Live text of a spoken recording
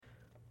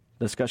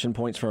Discussion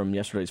points from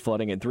yesterday's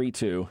flooding in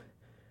 3-2.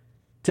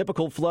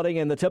 Typical flooding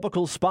in the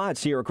typical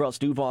spots here across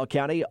Duval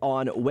County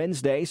on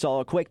Wednesday.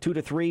 Saw a quick 2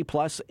 to 3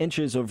 plus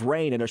inches of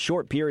rain in a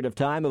short period of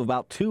time of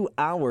about 2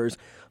 hours,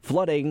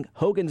 flooding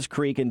Hogan's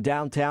Creek in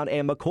downtown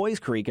and McCoy's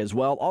Creek as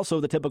well. Also,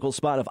 the typical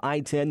spot of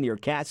I-10 near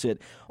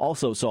Cassett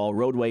also saw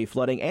roadway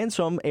flooding and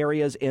some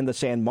areas in the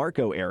San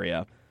Marco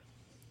area.